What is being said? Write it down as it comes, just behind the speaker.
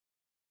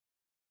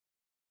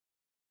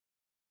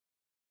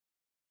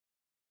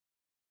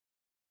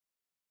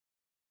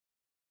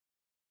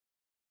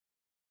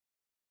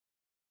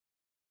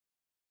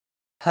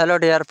Hello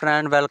dear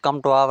friend,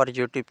 welcome to our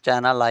YouTube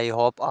channel. I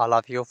hope all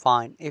of you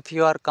fine. If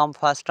you are come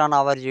first on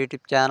our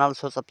YouTube channel,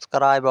 so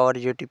subscribe our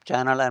YouTube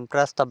channel and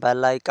press the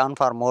bell icon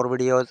for more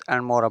videos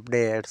and more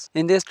updates.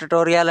 In this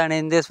tutorial and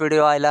in this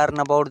video, I learn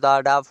about the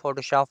Adobe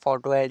Photoshop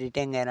photo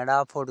editing and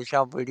Adobe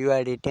Photoshop video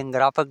editing,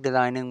 graphic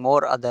designing,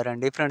 more other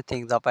and different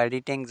things of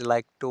editing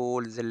like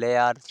tools,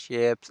 layers,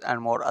 shapes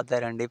and more other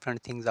and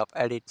different things of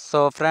edit.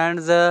 So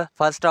friends,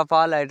 first of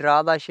all, I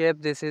draw the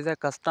shape. This is a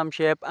custom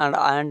shape and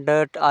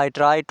I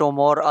try to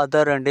more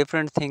other and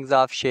different things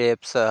of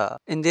shapes.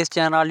 In this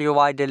channel you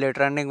watch daily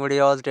trending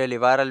videos, daily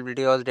viral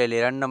videos,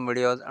 daily random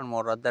videos and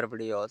more other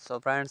videos.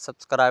 So friends,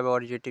 subscribe our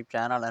YouTube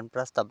channel and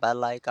press the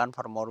bell icon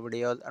for more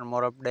videos and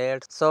more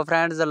updates. So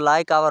friends,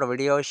 like our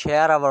video,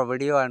 share our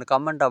video and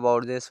comment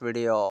about this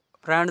video.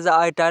 Friends,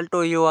 I tell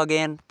to you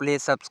again,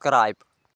 please subscribe.